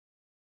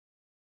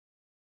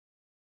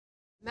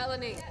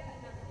Melanie.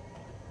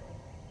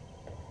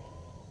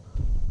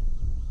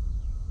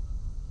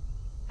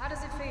 How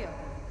does it feel?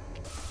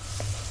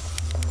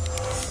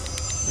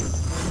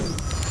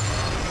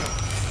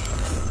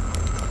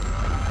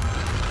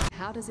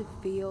 How does it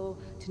feel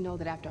to know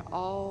that after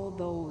all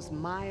those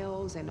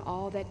miles and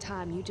all that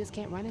time, you just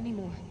can't run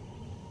anymore?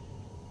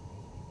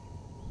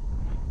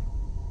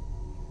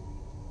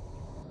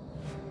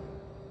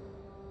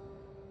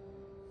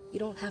 You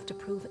don't have to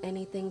prove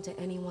anything to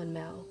anyone,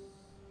 Mel.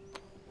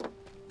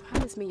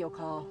 Promise me you'll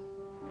call.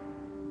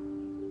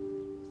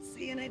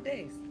 See you in 8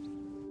 days.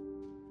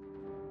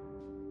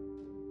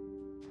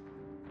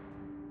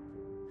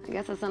 I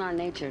guess it's in our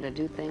nature to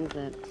do things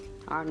that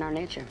aren't in our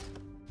nature.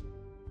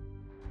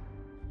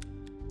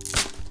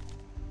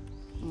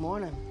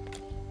 Morning.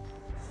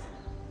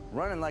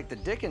 Running like the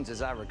Dickens,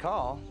 as I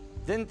recall.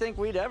 Didn't think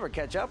we'd ever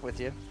catch up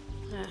with you.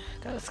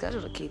 Got a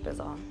schedule to keep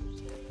is all.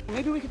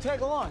 Maybe we could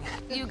tag along.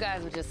 You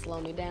guys would just slow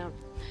me down,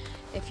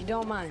 if you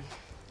don't mind.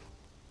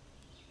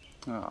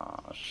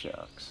 Aw,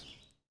 shucks.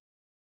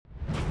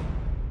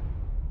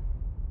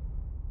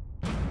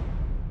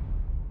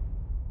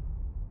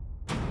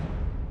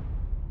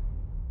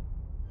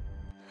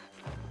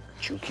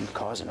 You keep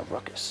causing a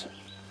ruckus,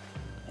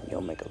 and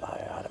you'll make a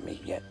liar out of me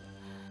yet.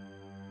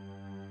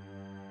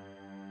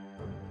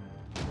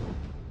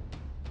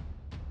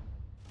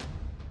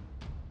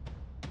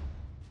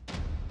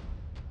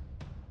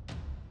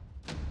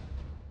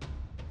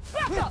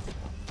 Back up!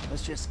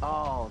 Let's just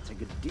all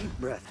take a deep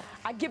breath.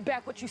 I get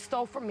back what you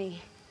stole from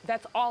me.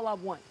 That's all I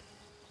want.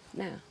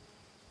 Now,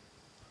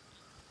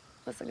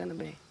 what's it gonna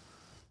be?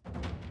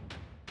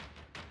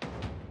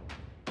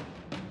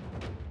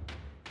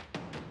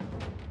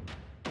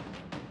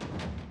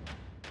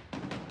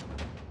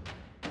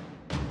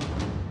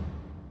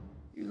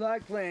 You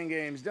like playing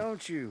games,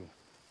 don't you?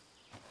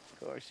 Of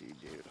course you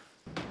do.